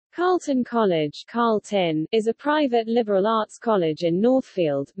Carleton College, Carleton, is a private liberal arts college in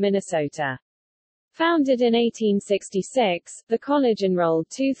Northfield, Minnesota. Founded in 1866, the college enrolled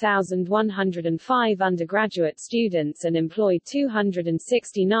 2,105 undergraduate students and employed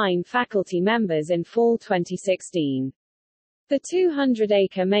 269 faculty members in fall 2016. The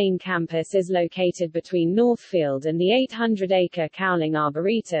 200-acre main campus is located between Northfield and the 800-acre Cowling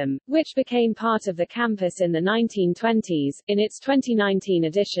Arboretum, which became part of the campus in the 1920s. In its 2019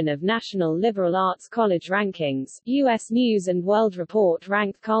 edition of National Liberal Arts College Rankings, U.S. News & World Report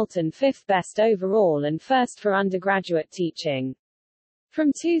ranked Carleton 5th best overall and first for undergraduate teaching.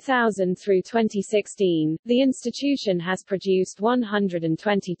 From 2000 through 2016, the institution has produced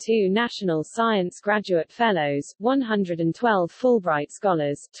 122 National Science Graduate Fellows, 112 Fulbright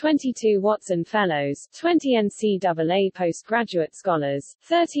Scholars, 22 Watson Fellows, 20 NCAA Postgraduate Scholars,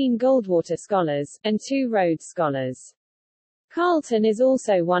 13 Goldwater Scholars, and 2 Rhodes Scholars. Carleton is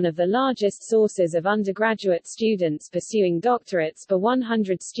also one of the largest sources of undergraduate students pursuing doctorates per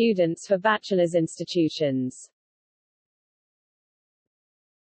 100 students for bachelor's institutions.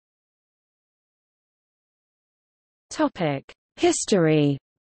 History.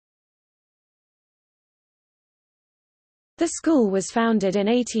 The school was founded in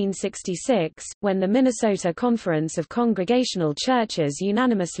 1866, when the Minnesota Conference of Congregational Churches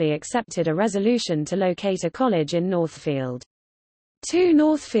unanimously accepted a resolution to locate a college in Northfield. Two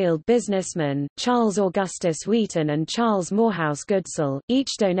Northfield businessmen, Charles Augustus Wheaton and Charles Morehouse Goodsell, each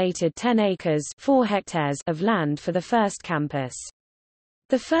donated 10 acres 4 hectares of land for the first campus.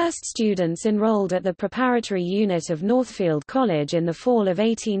 The first students enrolled at the preparatory unit of Northfield College in the fall of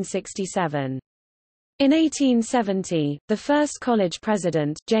 1867. In 1870, the first college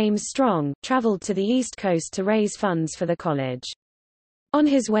president, James Strong, traveled to the East Coast to raise funds for the college. On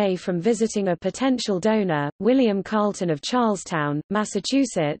his way from visiting a potential donor, William Carleton of Charlestown,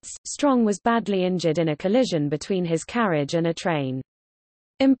 Massachusetts, Strong was badly injured in a collision between his carriage and a train.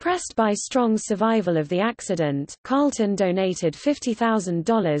 Impressed by Strong's survival of the accident, Carleton donated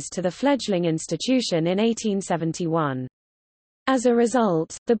 $50,000 to the fledgling institution in 1871. As a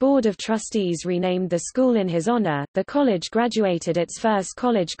result, the Board of Trustees renamed the school in his honor. The college graduated its first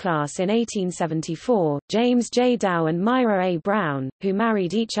college class in 1874, James J. Dow and Myra A. Brown, who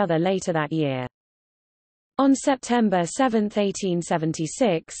married each other later that year. On September 7,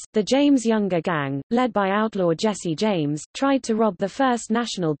 1876, the James Younger Gang, led by outlaw Jesse James, tried to rob the First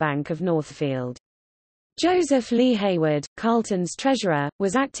National Bank of Northfield. Joseph Lee Hayward, Carleton's treasurer,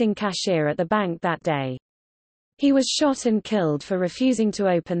 was acting cashier at the bank that day. He was shot and killed for refusing to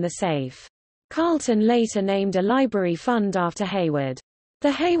open the safe. Carleton later named a library fund after Hayward.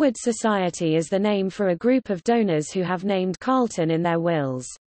 The Hayward Society is the name for a group of donors who have named Carleton in their wills.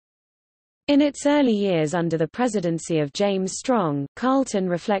 In its early years under the presidency of James Strong, Carleton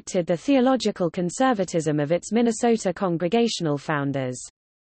reflected the theological conservatism of its Minnesota Congregational founders.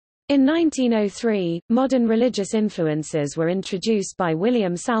 In 1903, modern religious influences were introduced by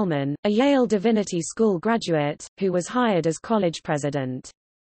William Salmon, a Yale Divinity School graduate, who was hired as college president.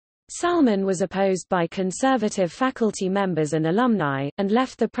 Salmon was opposed by conservative faculty members and alumni, and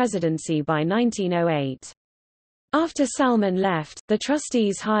left the presidency by 1908. After Salmon left, the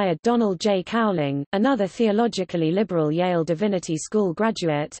trustees hired Donald J. Cowling, another theologically liberal Yale Divinity School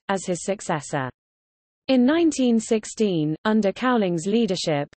graduate, as his successor. In 1916, under Cowling's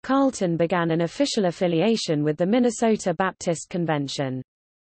leadership, Carleton began an official affiliation with the Minnesota Baptist Convention.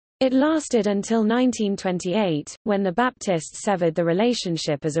 It lasted until 1928, when the Baptists severed the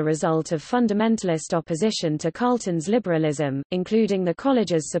relationship as a result of fundamentalist opposition to Carleton's liberalism, including the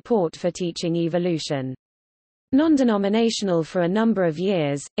college's support for teaching evolution. Non-denominational for a number of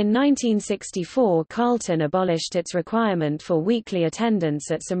years, in 1964 Carleton abolished its requirement for weekly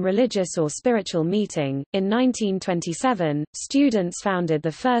attendance at some religious or spiritual meeting. In 1927, students founded the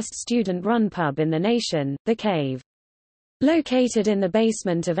first student-run pub in the nation, The Cave. Located in the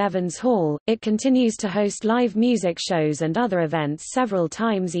basement of Evans Hall, it continues to host live music shows and other events several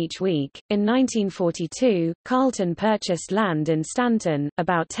times each week. In 1942, Carleton purchased land in Stanton,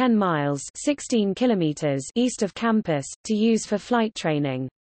 about 10 miles (16 kilometers) east of campus, to use for flight training.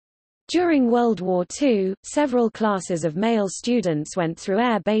 During World War II, several classes of male students went through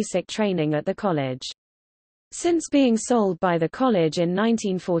air basic training at the college. Since being sold by the college in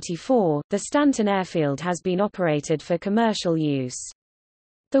 1944, the Stanton Airfield has been operated for commercial use.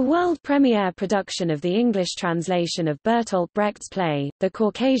 The world premiere production of the English translation of Bertolt Brecht's play, The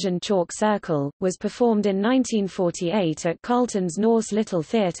Caucasian Chalk Circle, was performed in 1948 at Carlton's Norse Little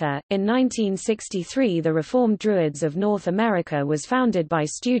Theatre. In 1963, the Reformed Druids of North America was founded by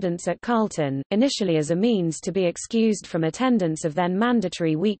students at Carleton, initially as a means to be excused from attendance of then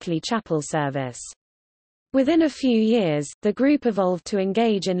mandatory weekly chapel service. Within a few years, the group evolved to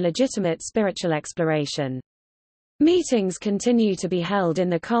engage in legitimate spiritual exploration. Meetings continue to be held in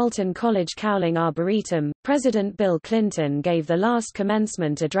the Carleton College Cowling Arboretum. President Bill Clinton gave the last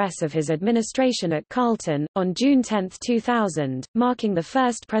commencement address of his administration at Carleton, on June 10, 2000, marking the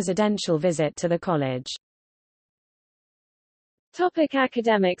first presidential visit to the college. Topic: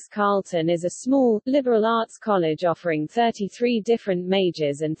 academics. Carleton is a small, liberal arts college offering 33 different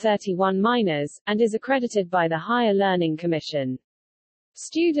majors and 31 minors, and is accredited by the Higher Learning Commission.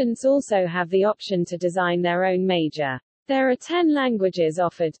 Students also have the option to design their own major. There are 10 languages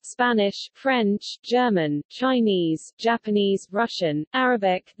offered: Spanish, French, German, Chinese, Japanese, Russian,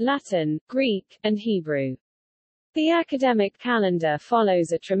 Arabic, Latin, Greek, and Hebrew. The academic calendar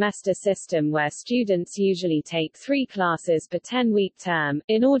follows a trimester system where students usually take 3 classes per 10-week term.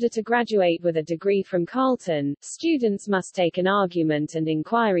 In order to graduate with a degree from Carleton, students must take an argument and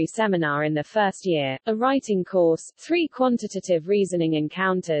inquiry seminar in the first year, a writing course, 3 quantitative reasoning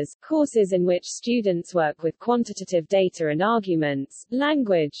encounters, courses in which students work with quantitative data and arguments,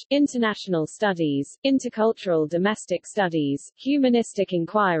 language, international studies, intercultural domestic studies, humanistic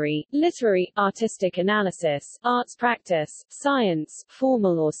inquiry, literary, artistic analysis, arts practice, science,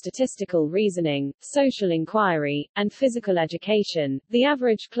 formal or statistical reasoning, social inquiry, and physical education. The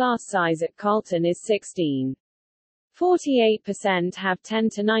average class size at Carleton is 16. 48% have 10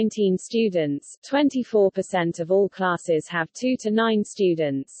 to 19 students, 24% of all classes have 2 to 9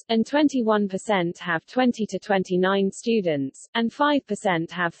 students, and 21% have 20 to 29 students, and 5%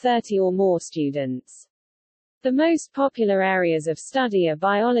 have 30 or more students. The most popular areas of study are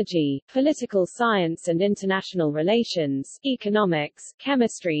biology, political science and international relations, economics,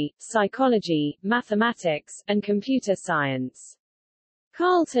 chemistry, psychology, mathematics, and computer science.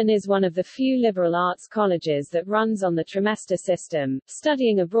 Carleton is one of the few liberal arts colleges that runs on the trimester system.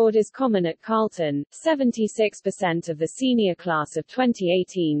 Studying abroad is common at Carleton. 76% of the senior class of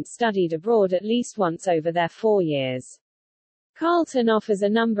 2018 studied abroad at least once over their 4 years. Carleton offers a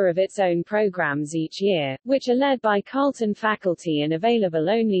number of its own programs each year, which are led by Carleton faculty and available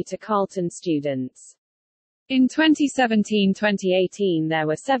only to Carleton students. In 2017-2018 there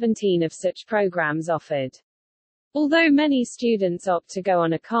were 17 of such programs offered. Although many students opt to go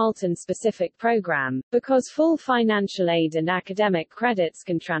on a Carleton-specific program, because full financial aid and academic credits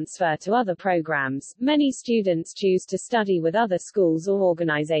can transfer to other programs, many students choose to study with other schools or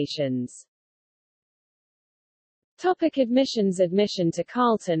organizations. Topic: admissions. Admission to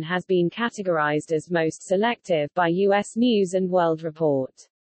Carleton has been categorized as most selective by U.S. News & World Report.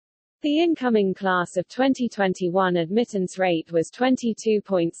 The incoming class of 2021 admittance rate was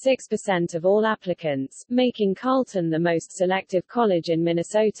 22.6% of all applicants, making Carleton the most selective college in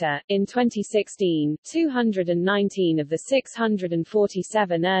Minnesota. In 2016, 219 of the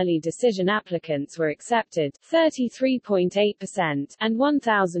 647 early decision applicants were accepted, 33.8%, and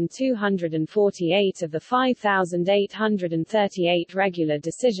 1,248 of the 5,838 regular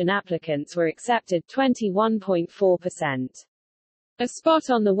decision applicants were accepted, 21.4%. A spot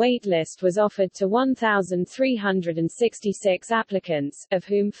on the wait list was offered to 1,366 applicants, of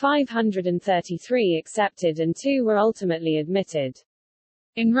whom 533 accepted and 2 were ultimately admitted.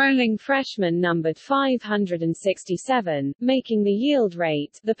 Enrolling freshmen numbered 567, making the yield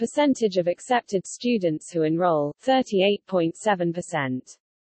rate, the percentage of accepted students who enroll, 38.7%.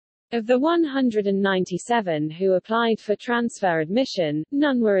 Of the 197 who applied for transfer admission,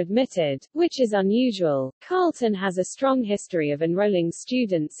 none were admitted, which is unusual. Carleton has a strong history of enrolling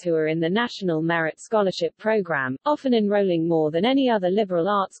students who are in the National Merit Scholarship Program, often enrolling more than any other liberal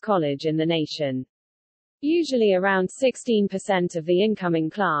arts college in the nation. Usually around 16% of the incoming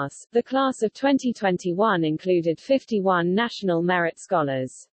class, the class of 2021 included 51 National Merit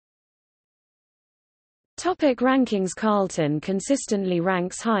Scholars. Topic: rankings. Carleton consistently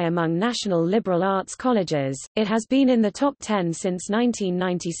ranks high among national liberal arts colleges. It has been in the top 10 since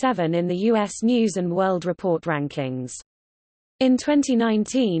 1997 in the U.S. News & World Report rankings. In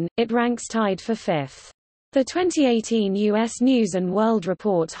 2019, it ranks tied for 5th. The 2018 U.S. News & World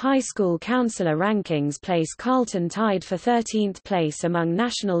Report High School Counselor rankings place Carleton tied for 13th place among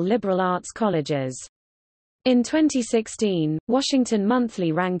national liberal arts colleges. In 2016, Washington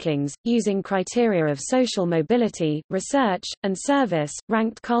Monthly Rankings, using criteria of social mobility, research, and service,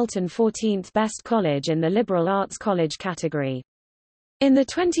 ranked Carleton 14th best college in the liberal arts college category. In the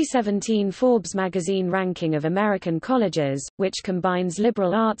 2017 Forbes magazine ranking of American colleges, which combines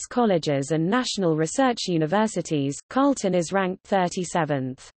liberal arts colleges and national research universities, Carleton is ranked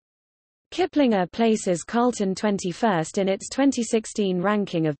 37th. Kiplinger places Carleton 21st in its 2016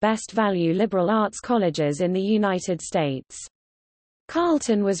 ranking of best value liberal arts colleges in the United States.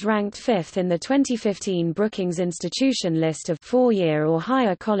 Carleton was ranked 5th in the 2015 Brookings Institution list of four-year or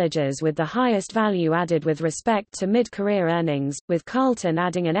higher colleges with the highest value added with respect to mid-career earnings, with Carleton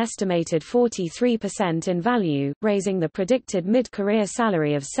adding an estimated 43% in value, raising the predicted mid-career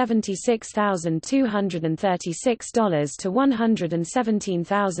salary of $76,236 to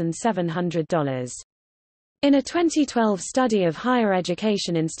 $117,700. In a 2012 study of higher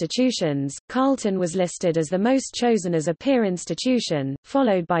education institutions, Carleton was listed as the most chosen as a peer institution,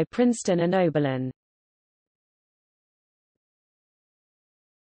 followed by Princeton and Oberlin.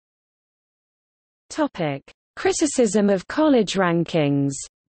 Topic: Criticism of college rankings.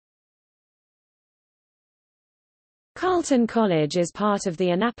 Carleton College is part of the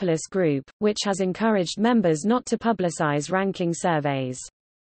Annapolis Group, which has encouraged members not to publicize ranking surveys.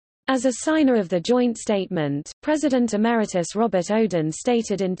 As a signer of the joint statement, President Emeritus Robert Oden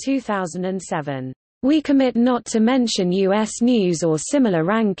stated in 2007, "We commit not to mention U.S. news or similar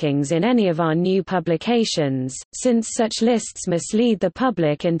rankings in any of our new publications, since such lists mislead the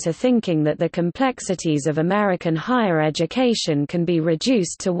public into thinking that the complexities of American higher education can be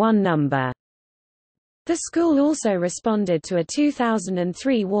reduced to one number." The school also responded to a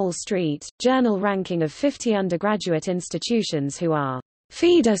 2003 Wall Street Journal ranking of 50 undergraduate institutions who are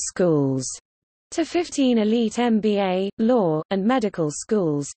feeder schools to 15 elite MBA, law, and medical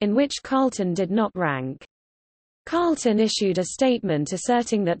schools, in which Carleton did not rank. Carleton issued a statement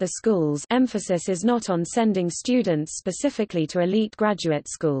asserting that the school's emphasis is not on sending students specifically to elite graduate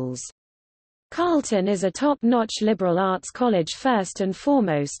schools. Carleton is a top-notch liberal arts college first and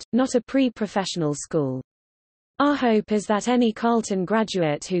foremost, not a pre-professional school. Our hope is that any Carleton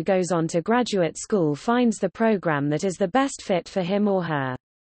graduate who goes on to graduate school finds the program that is the best fit for him or her.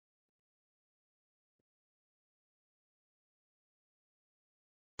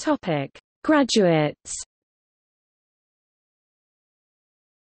 Topic: Graduates.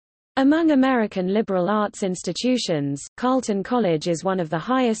 Among American liberal arts institutions, Carleton College is one of the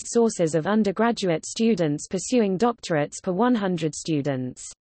highest sources of undergraduate students pursuing doctorates per 100 students.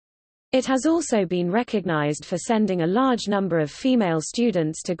 It has also been recognized for sending a large number of female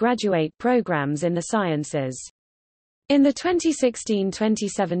students to graduate programs in the sciences. In the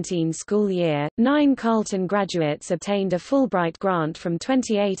 2016-2017 school year, 9 Carleton graduates obtained a Fulbright grant from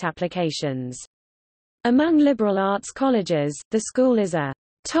 28 applications. Among liberal arts colleges, the school is a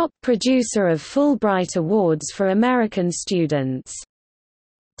top producer of Fulbright Awards for American students.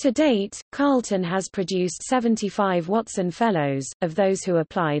 To date, Carleton has produced 75 Watson Fellows. Of those who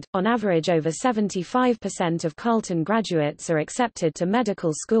applied, on average over 75% of Carleton graduates are accepted to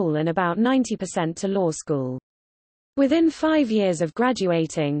medical school and about 90% to law school. Within 5 years of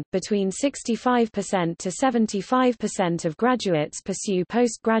graduating, between 65% to 75% of graduates pursue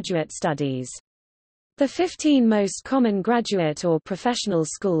postgraduate studies. The 15 most common graduate or professional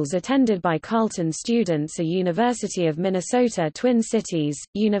schools attended by Carleton students are University of Minnesota Twin Cities,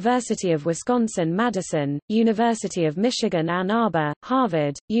 University of Wisconsin-Madison, University of Michigan Ann Arbor,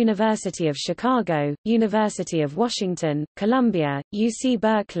 Harvard, University of Chicago, University of Washington, Columbia, UC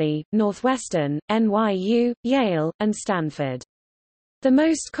Berkeley, Northwestern, NYU, Yale, and Stanford. The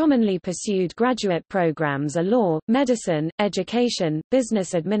most commonly pursued graduate programs are law, medicine, education,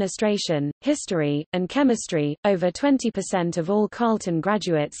 business administration, history, and chemistry. Over 20% of all Carleton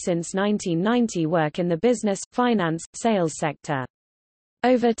graduates since 1990 work in the business, finance, sales sector.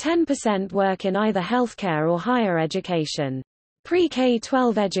 Over 10% work in either healthcare or higher education.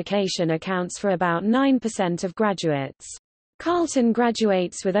 Pre-K-12 education accounts for about 9% of graduates. Carleton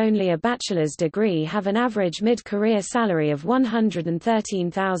graduates with only a bachelor's degree have an average mid-career salary of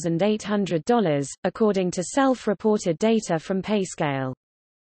 $113,800, according to self-reported data from PayScale.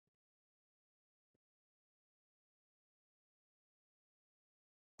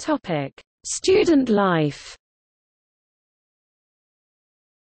 Topic: Student life.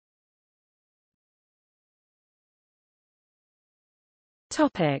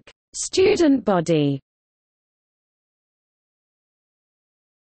 Topic: Student body.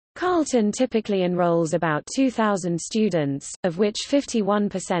 Carleton typically enrolls about 2,000 students, of which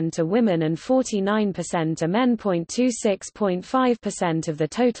 51% are women and 49% are men. 26.5% of the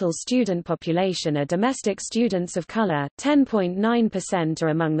total student population are domestic students of color, 10.9% are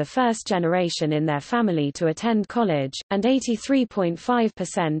among the first generation in their family to attend college, and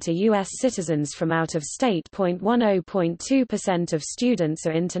 83.5% are U.S. citizens from out of state. 10.2% of students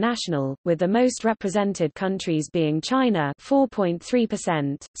are international, with the most represented countries being China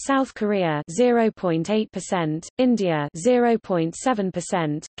 4.3%, South Korea 0.8%, India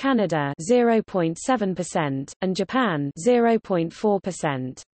 0.7%, Canada 0.7%, and Japan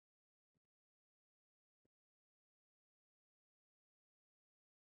 0.4%.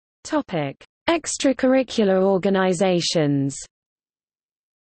 Topic: Extracurricular organizations.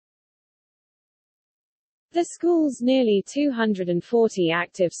 The school's nearly 240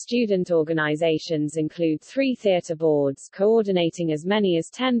 active student organizations include 3 theater boards coordinating as many as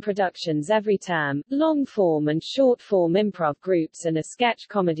 10 productions every term, long-form and short-form improv groups and a sketch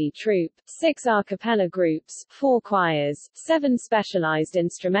comedy troupe, 6 a cappella groups, 4 choirs, 7 specialized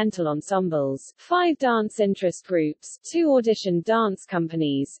instrumental ensembles, 5 dance interest groups, 2 audition dance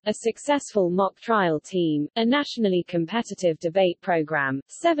companies, a successful mock trial team, a nationally competitive debate program,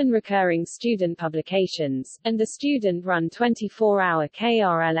 7 recurring student publications, and the student-run 24-hour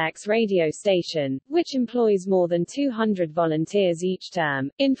KRLX radio station, which employs more than 200 volunteers each term.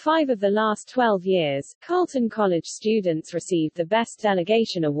 In 5 of the last 12 years, Carleton College students received the Best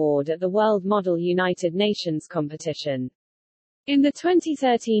Delegation Award at the World Model United Nations competition. In the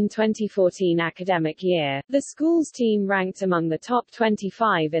 2013-2014 academic year, the school's team ranked among the top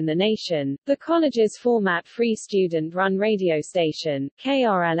 25 in the nation. The college's format-free student-run radio station,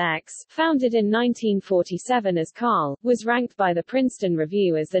 KRLX, founded in 1947 as KARL, was ranked by the Princeton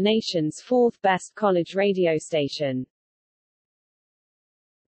Review as the nation's 4th best college radio station.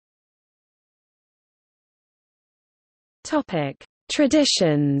 Topic: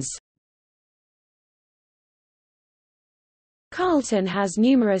 Traditions. Carleton has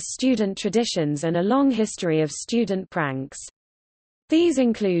numerous student traditions and a long history of student pranks. These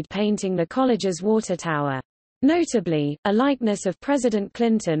include painting the college's water tower. Notably, a likeness of President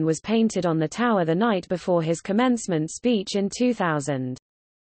Clinton was painted on the tower the night before his commencement speech in 2000.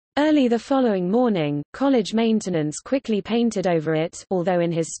 Early the following morning, college maintenance quickly painted over it, although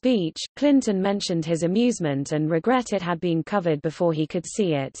in his speech, Clinton mentioned his amusement and regret it had been covered before he could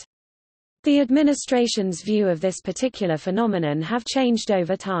see it. The administration's view of this particular phenomenon have changed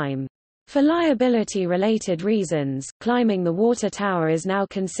over time. For liability-related reasons, climbing the water tower is now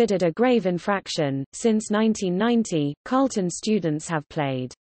considered a grave infraction. Since 1990, Carleton students have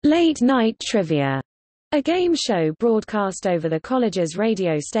played Late Night Trivia, a game show broadcast over the college's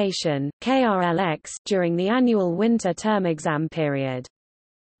radio station, KRLX, during the annual winter term exam period.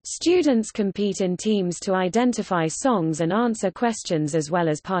 Students compete in teams to identify songs and answer questions as well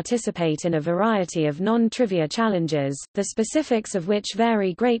as participate in a variety of non-trivia challenges, the specifics of which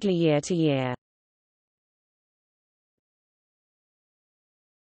vary greatly year to year.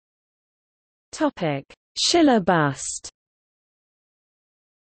 Topic: Schiller bust.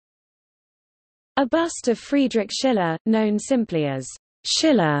 A bust of Friedrich Schiller, known simply as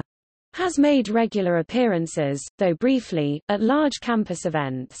Schiller, has made regular appearances, though briefly, at large campus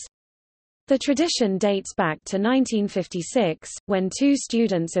events. The tradition dates back to 1956, when 2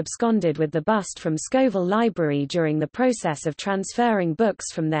 students absconded with the bust from Scoville Library during the process of transferring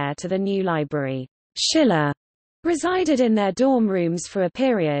books from there to the new library. Schiller resided in their dorm rooms for a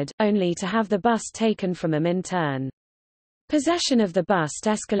period, only to have the bust taken from them in turn. Possession of the bust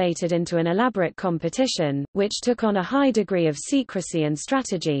escalated into an elaborate competition, which took on a high degree of secrecy and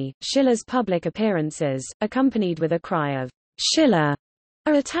strategy. Schiller's public appearances, accompanied with a cry of "Schiller,"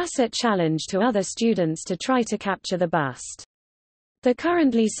 are a tacit challenge to other students to try to capture the bust. The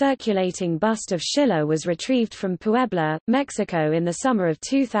currently circulating bust of Schiller was retrieved from Puebla, Mexico in the summer of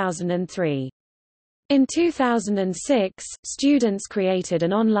 2003. In 2006, students created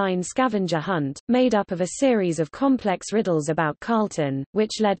an online scavenger hunt, made up of a series of complex riddles about Carleton,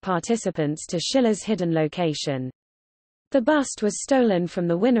 which led participants to Schiller's hidden location. The bust was stolen from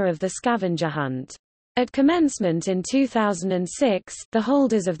the winner of the scavenger hunt. At commencement in 2006, the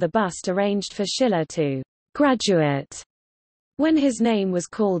holders of the bust arranged for Schiller to graduate. When his name was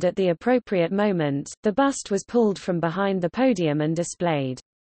called at the appropriate moment, the bust was pulled from behind the podium and displayed.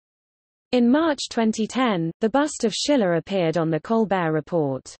 In March 2010, the bust of Schiller appeared on the Colbert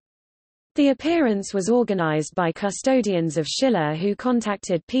Report. The appearance was organized by custodians of Schiller who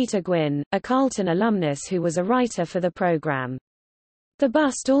contacted Peter Gwynne, a Carleton alumnus who was a writer for the program. The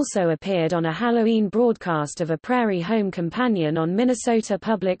bust also appeared on a Halloween broadcast of A Prairie Home Companion on Minnesota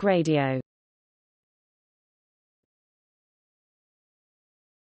Public Radio.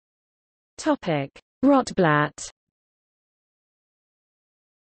 Rotblatt.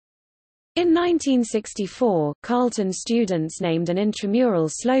 In 1964, Carleton students named an intramural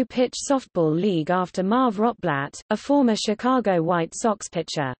slow-pitch softball league after Marv Rotblatt, a former Chicago White Sox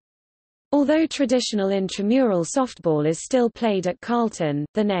pitcher. Although traditional intramural softball is still played at Carleton,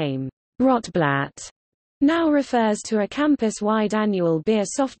 the name, Rotblatt, now refers to a campus-wide annual beer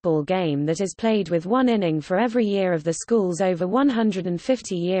softball game that is played with one inning for every year of the school's over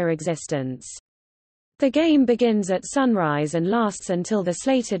 150-year existence. The game begins at sunrise and lasts until the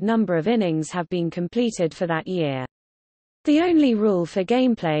slated number of innings have been completed for that year. The only rule for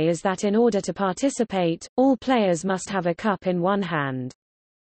gameplay is that in order to participate, all players must have a cup in one hand.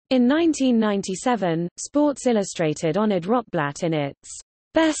 In 1997, Sports Illustrated honored Rotblatt in its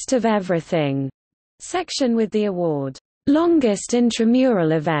Best of Everything section with the award, Longest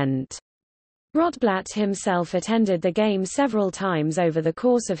Intramural Event. Rotblatt himself attended the game several times over the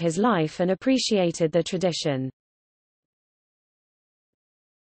course of his life and appreciated the tradition.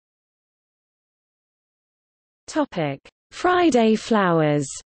 Friday flowers.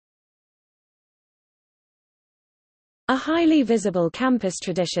 A highly visible campus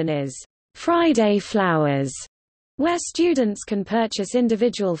tradition is Friday flowers, where students can purchase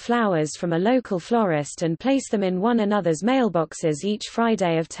individual flowers from a local florist and place them in one another's mailboxes each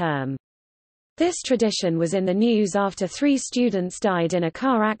Friday of term. This tradition was in the news after 3 students died in a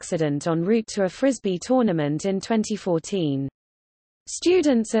car accident en route to a Frisbee tournament in 2014.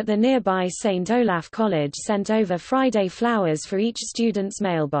 Students at the nearby St. Olaf College sent over Friday flowers for each student's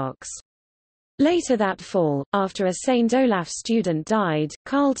mailbox. Later that fall, after a St. Olaf student died,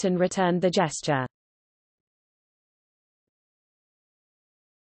 Carleton returned the gesture.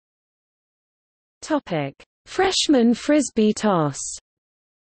 Freshman Frisbee toss.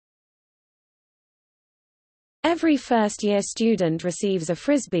 Every first-year student receives a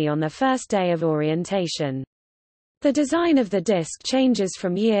Frisbee on their first day of orientation. The design of the disc changes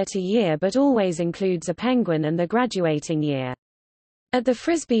from year to year but always includes a penguin and the graduating year. At the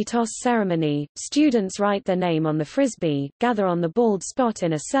Frisbee toss ceremony, students write their name on the Frisbee, gather on the bald spot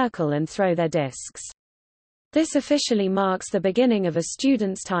in a circle and throw their discs. This officially marks the beginning of a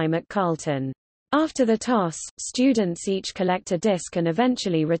student's time at Carleton. After the toss, students each collect a disc and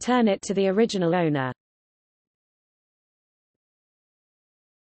eventually return it to the original owner.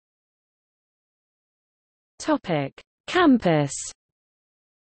 Campus.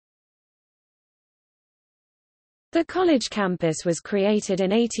 The college campus was created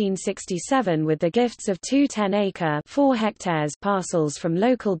in 1867 with the gifts of 2 10-acre (4 hectares) parcels from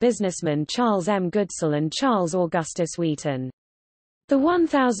local businessmen Charles M. Goodsell and Charles Augustus Wheaton. The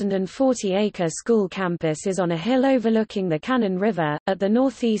 1,040-acre school campus is on a hill overlooking the Cannon River, at the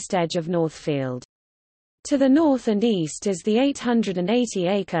northeast edge of Northfield. To the north and east is the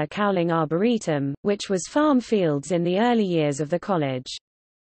 880-acre Cowling Arboretum, which was farm fields in the early years of the college.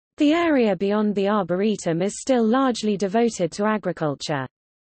 The area beyond the Arboretum is still largely devoted to agriculture.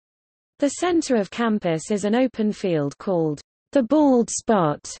 The center of campus is an open field called the Bald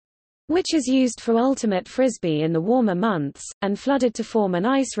Spot, which is used for ultimate Frisbee in the warmer months, and flooded to form an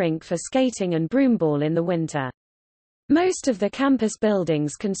ice rink for skating and broomball in the winter. Most of the campus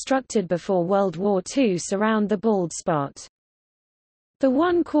buildings constructed before World War II surround the Bald Spot. The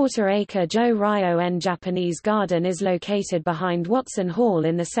 1/4-acre Joe Ryo N Japanese Garden is located behind Watson Hall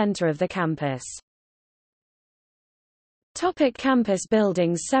in the center of the campus. Campus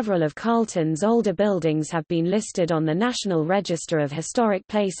buildings. Several of Carleton's older buildings have been listed on the National Register of Historic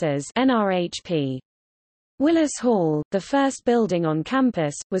Places (NRHP). Willis Hall, the first building on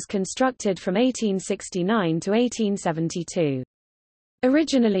campus, was constructed from 1869 to 1872.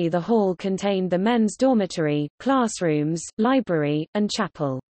 Originally the hall contained the men's dormitory, classrooms, library, and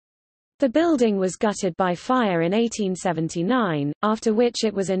chapel. The building was gutted by fire in 1879, after which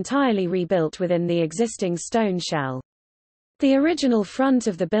it was entirely rebuilt within the existing stone shell. The original front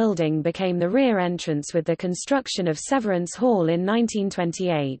of the building became the rear entrance with the construction of Severance Hall in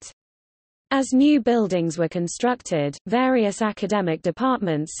 1928. As new buildings were constructed, various academic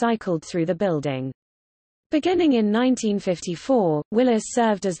departments cycled through the building. Beginning in 1954, Willis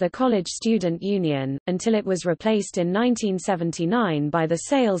served as the college student union, until it was replaced in 1979 by the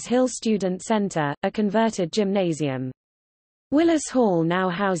Sales Hill Student Center, a converted gymnasium. Willis Hall now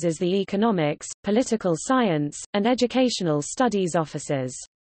houses the economics, political science, and educational studies offices.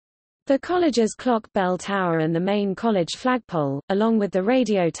 The college's clock bell tower and the main college flagpole, along with the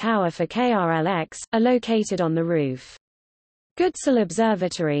radio tower for KRLX, are located on the roof. Goodsell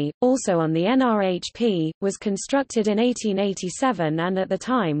Observatory, also on the NRHP, was constructed in 1887 and at the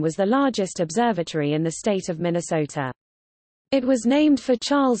time was the largest observatory in the state of Minnesota. It was named for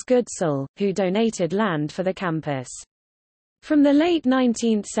Charles Goodsell, who donated land for the campus. From the late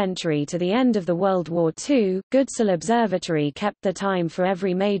 19th century to the end of the World War II, Goodsell Observatory kept the time for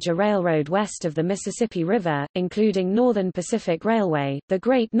every major railroad west of the Mississippi River, including Northern Pacific Railway, the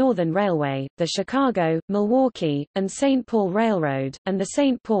Great Northern Railway, the Chicago, Milwaukee, and St. Paul Railroad, and the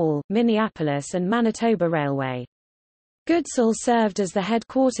St. Paul, Minneapolis and Manitoba Railway. Goodsell served as the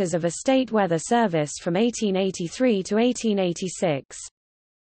headquarters of a state weather service from 1883 to 1886.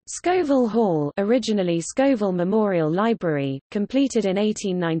 Scoville Hall, originally Scoville Memorial Library, completed in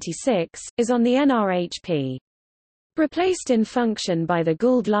 1896, is on the NRHP. Replaced in function by the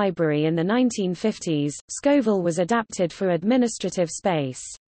Gould Library in the 1950s, Scoville was adapted for administrative space.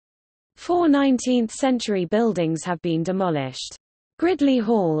 4 19th-century buildings have been demolished. Gridley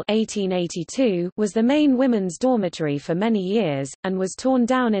Hall 1882 was the main women's dormitory for many years, and was torn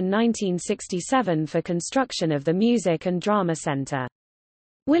down in 1967 for construction of the Music and Drama Center.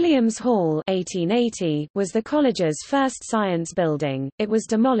 Williams Hall 1880 was the college's first science building. It was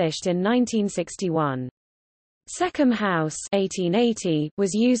demolished in 1961. Seckham House 1880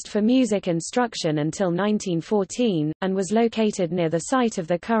 was used for music instruction until 1914, and was located near the site of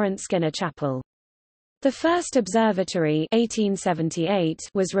the current Skinner Chapel. The first observatory 1878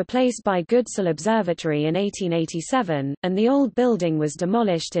 was replaced by Goodsell Observatory in 1887, and the old building was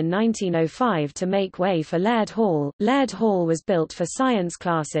demolished in 1905 to make way for Laird Hall. Laird Hall was built for science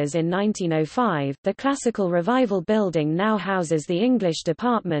classes in 1905. The Classical Revival building now houses the English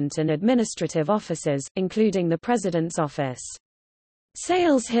department and administrative offices, including the President's office.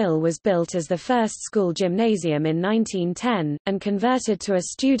 Sales Hill was built as the first school gymnasium in 1910, and converted to a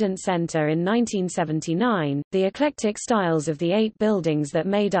student center in 1979. The eclectic styles of the 8 buildings that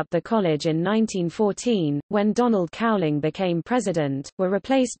made up the college in 1914, when Donald Cowling became president, were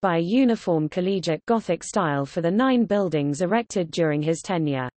replaced by a uniform collegiate Gothic style for the 9 buildings erected during his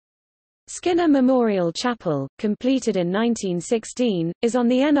tenure. Skinner Memorial Chapel, completed in 1916, is on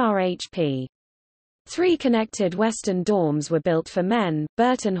the NRHP. 3 connected western dorms were built for men: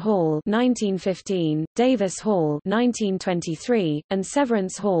 Burton Hall 1915, Davis Hall 1923, and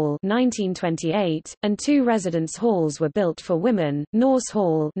Severance Hall 1928, and 2 residence halls were built for women: Norse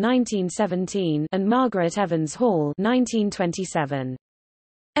Hall 1917 and Margaret Evans Hall 1927.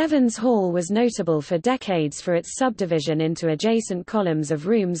 Evans Hall was notable for decades for its subdivision into adjacent columns of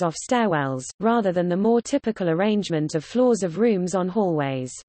rooms off stairwells, rather than the more typical arrangement of floors of rooms on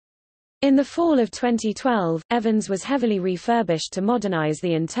hallways. In the fall of 2012, Evans was heavily refurbished to modernize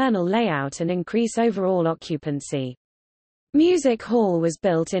the internal layout and increase overall occupancy. Music Hall was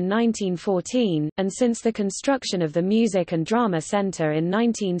built in 1914, and since the construction of the Music and Drama Center in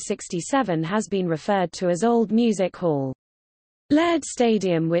 1967 has been referred to as Old Music Hall. Laird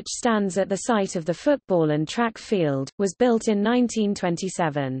Stadium, which stands at the site of the football and track field, was built in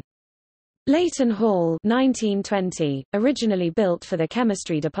 1927. Leighton Hall 1920, originally built for the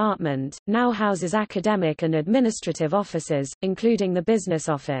chemistry department, now houses academic and administrative offices, including the business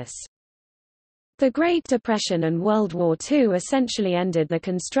office. The Great Depression and World War II essentially ended the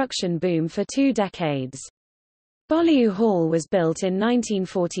construction boom for 2 decades. Beaulieu Hall was built in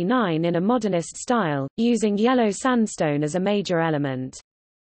 1949 in a modernist style, using yellow sandstone as a major element.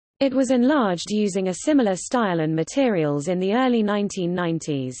 It was enlarged using a similar style and materials in the early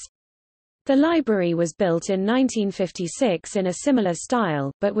 1990s. The library was built in 1956 in a similar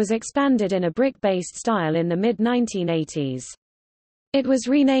style, but was expanded in a brick-based style in the mid-1980s. It was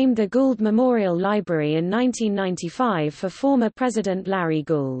renamed the Gould Memorial Library in 1995 for former President Larry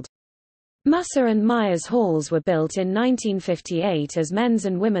Gould. Musser and Myers Halls were built in 1958 as men's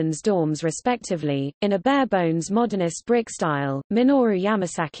and women's dorms respectively, in a bare-bones modernist brick style. Minoru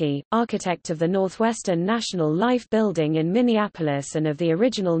Yamasaki, architect of the Northwestern National Life Building in Minneapolis and of the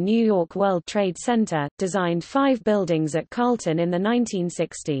original New York World Trade Center, designed 5 buildings at Carlton in the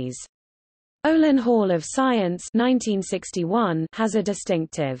 1960s. Olin Hall of Science 1961 has a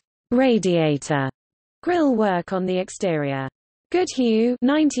distinctive radiator grille work on the exterior. Goodhue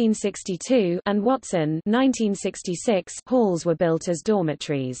 1962 and Watson 1966 halls were built as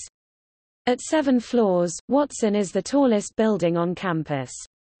dormitories. At 7 floors, Watson is the tallest building on campus.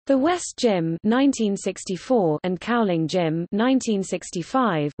 The West Gym 1964 and Cowling Gym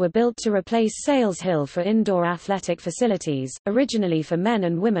 1965 were built to replace Sales Hill for indoor athletic facilities, originally for men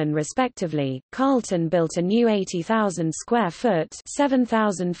and women respectively. Carlton built a new 80,000 square foot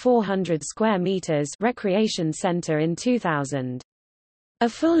 (7,400 square meters) recreation center in 2000. A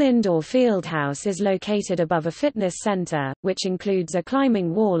full indoor field house is located above a fitness center, which includes a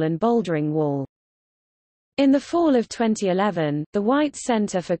climbing wall and bouldering wall. In the fall of 2011, the White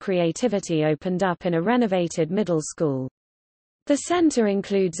Center for Creativity opened up in a renovated middle school. The center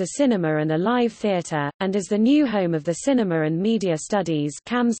includes a cinema and a live theater, and is the new home of the Cinema and Media Studies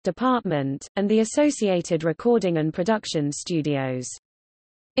 (CAMS) department, and the associated recording and production studios.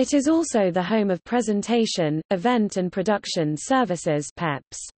 It is also the home of Presentation, Event and Production Services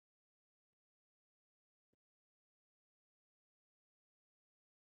 (PEPS).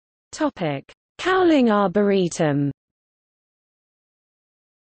 Topic: Cowling Arboretum.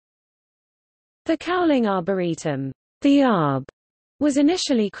 The Cowling Arboretum, the Arb, was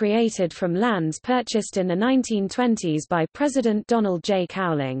initially created from lands purchased in the 1920s by President Donald J.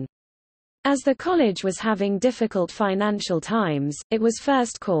 Cowling. As the college was having difficult financial times, it was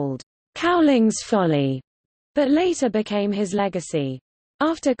first called Cowling's Folly, but later became his legacy.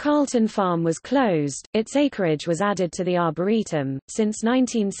 After Carlton Farm was closed, its acreage was added to the Arboretum. Since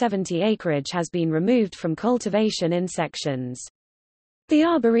 1970, acreage has been removed from cultivation in sections. The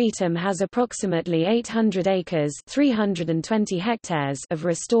Arboretum has approximately 800 acres (320 hectares) of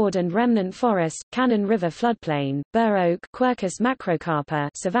restored and remnant forest, Cannon River floodplain, bur oak, Quercus macrocarpa,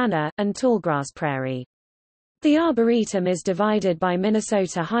 savanna, and tallgrass prairie. The Arboretum is divided by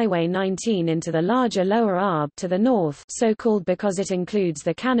Minnesota Highway 19 into the larger Lower Arb to the north, so called because it includes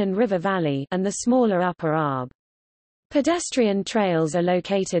the Cannon River Valley, and the smaller Upper Arb. Pedestrian trails are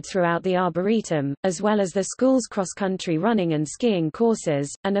located throughout the Arboretum, as well as the school's cross-country running and skiing courses,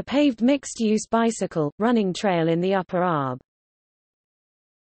 and a paved mixed-use bicycle, running trail in the Upper Arb.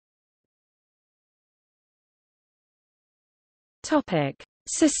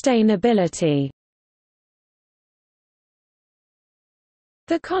 Sustainability.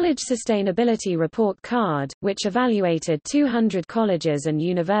 The College Sustainability Report Card, which evaluated 200 colleges and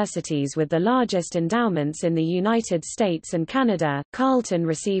universities with the largest endowments in the United States and Canada, Carleton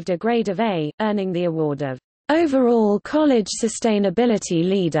received a grade of A, earning the award of Overall College Sustainability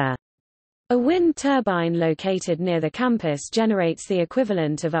Leader. A wind turbine located near the campus generates the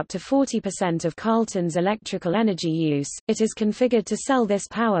equivalent of up to 40% of Carleton's electrical energy use. It is configured to sell this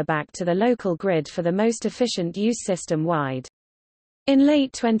power back to the local grid for the most efficient use system-wide. In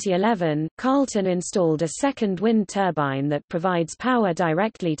late 2011, Carleton installed a second wind turbine that provides power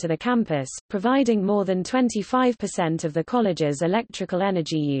directly to the campus, providing more than 25% of the college's electrical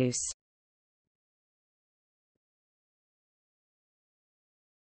energy use.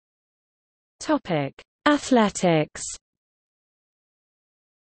 Topic: Athletics.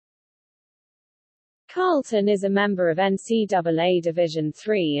 Carleton is a member of NCAA Division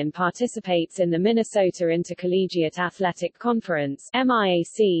III and participates in the Minnesota Intercollegiate Athletic Conference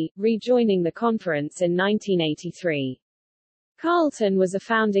 (MIAC), rejoining the conference in 1983. Carleton was a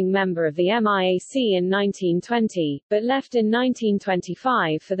founding member of the MIAC in 1920, but left in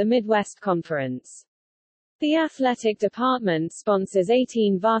 1925 for the Midwest Conference. The athletic department sponsors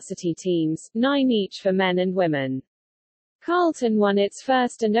 18 varsity teams, 9 each for men and women. Carleton won its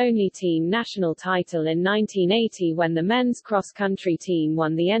first and only team national title in 1980 when the men's cross-country team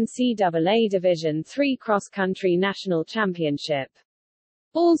won the NCAA Division III cross-country national championship.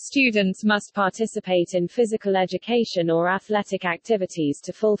 All students must participate in physical education or athletic activities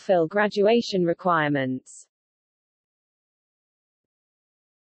to fulfill graduation requirements.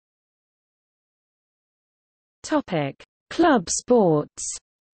 Topic: Club sports.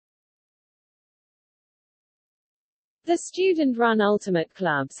 The student-run Ultimate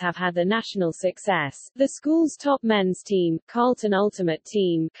clubs have had the national success. The school's top men's team, Carleton Ultimate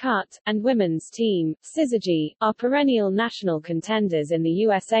Team (CUT), and women's team, Syzygy, are perennial national contenders in the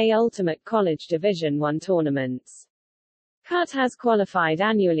USA Ultimate College Division I tournaments. CUT has qualified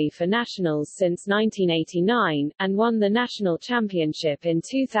annually for nationals since 1989, and won the national championship in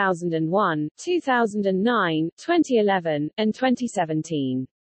 2001, 2009, 2011, and 2017.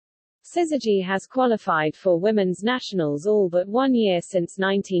 Syzygy has qualified for women's nationals all but 1 year since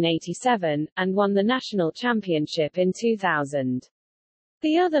 1987, and won the national championship in 2000.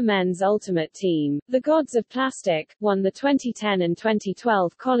 The other men's ultimate team, the Gods of Plastic, won the 2010 and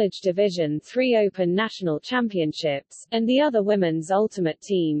 2012 College Division III Open National Championships, and the other women's ultimate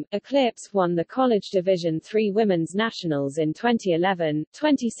team, Eclipse, won the College Division III Women's Nationals in 2011,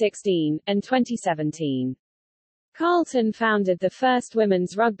 2016, and 2017. Carleton founded the first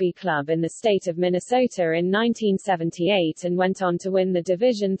women's rugby club in the state of Minnesota in 1978 and went on to win the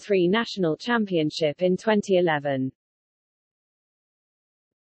Division III National Championship in 2011.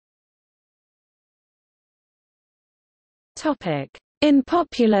 Topic: In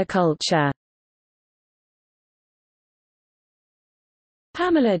popular culture.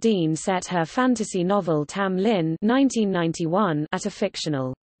 Pamela Dean set her fantasy novel Tam Lin 1991 at a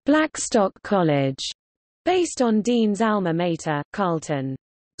fictional Blackstock College, based on Dean's alma mater, Carleton.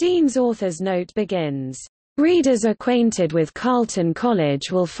 Dean's author's note begins, "Readers acquainted with Carleton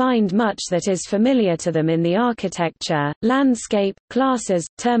College will find much that is familiar to them in the architecture, landscape, classes,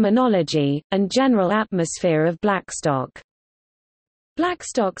 terminology, and general atmosphere of Blackstock."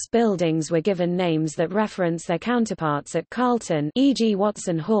 Blackstock's buildings were given names that reference their counterparts at Carleton, e.g.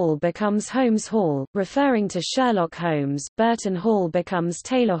 Watson Hall becomes Holmes Hall, referring to Sherlock Holmes. Burton Hall becomes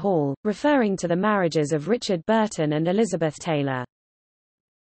Taylor Hall, referring to the marriages of Richard Burton and Elizabeth Taylor.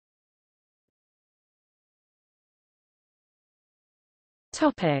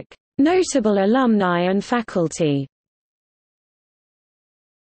 Topic: Notable alumni and faculty.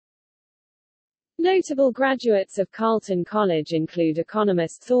 Notable graduates of Carleton College include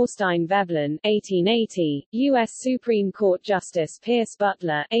economist Thorstein Veblen (1880), U.S. Supreme Court Justice Pierce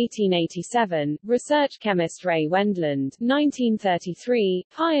Butler (1887), research chemist Ray Wendland (1933),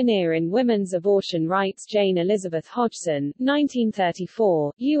 pioneer in women's abortion rights Jane Elizabeth Hodgson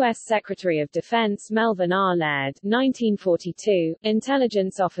 (1934), U.S. Secretary of Defense Melvin R. Laird (1942),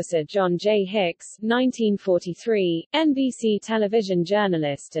 intelligence officer John J. Hicks (1943), NBC television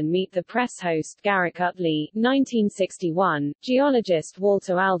journalist and Meet the Press host Garrick Utley, 1961, geologist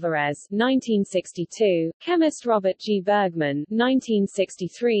Walter Alvarez, 1962, chemist Robert G. Bergman,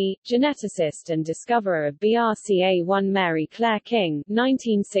 1963, geneticist and discoverer of BRCA1 Mary Claire King,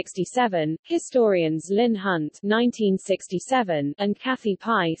 1967, historians Lynn Hunt, 1967, and Kathy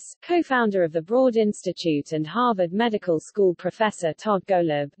Pice, co-founder of the Broad Institute, and Harvard Medical School professor Todd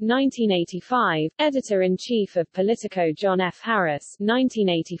Golub, 1985, editor-in-chief of Politico John F. Harris,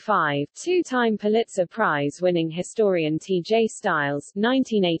 1985, two-time Pulitzer Prize-winning historian T.J. Stiles,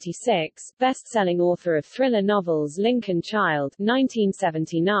 1986, best-selling author of thriller novels Lincoln Child,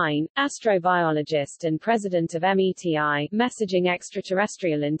 1979, astrobiologist and president of METI, Messaging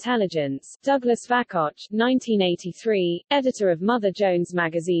Extraterrestrial Intelligence, Douglas Vakoch, 1983, editor of Mother Jones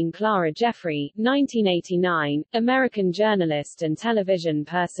magazine Clara Jeffrey, 1989, American journalist and television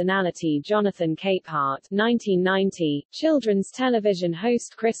personality Jonathan Capehart, 1990, children's television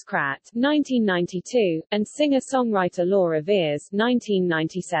host Chris Pratt, 1992, and singer-songwriter Laura Veers,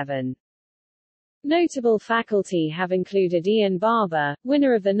 1997. Notable faculty have included Ian Barber,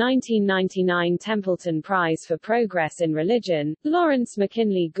 winner of the 1999 Templeton Prize for Progress in Religion, Lawrence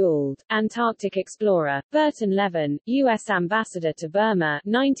McKinley Gould, Antarctic explorer, Burton Levin, U.S. Ambassador to Burma,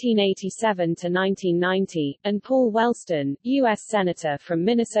 1987–1990, and Paul Wellstone, U.S. Senator from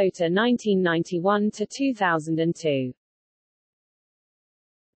Minnesota 1991–2002.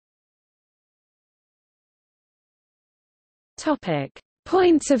 Topic: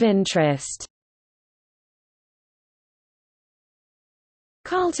 Points of interest.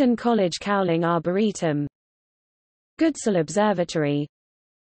 Carleton College Cowling Arboretum, Goodsell Observatory,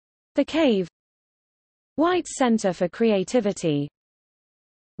 The Cave, White's Center for Creativity,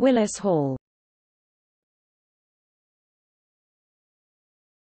 Willis Hall.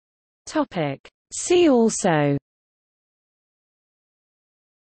 Topic: See also: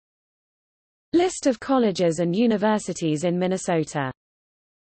 List of colleges and universities in Minnesota.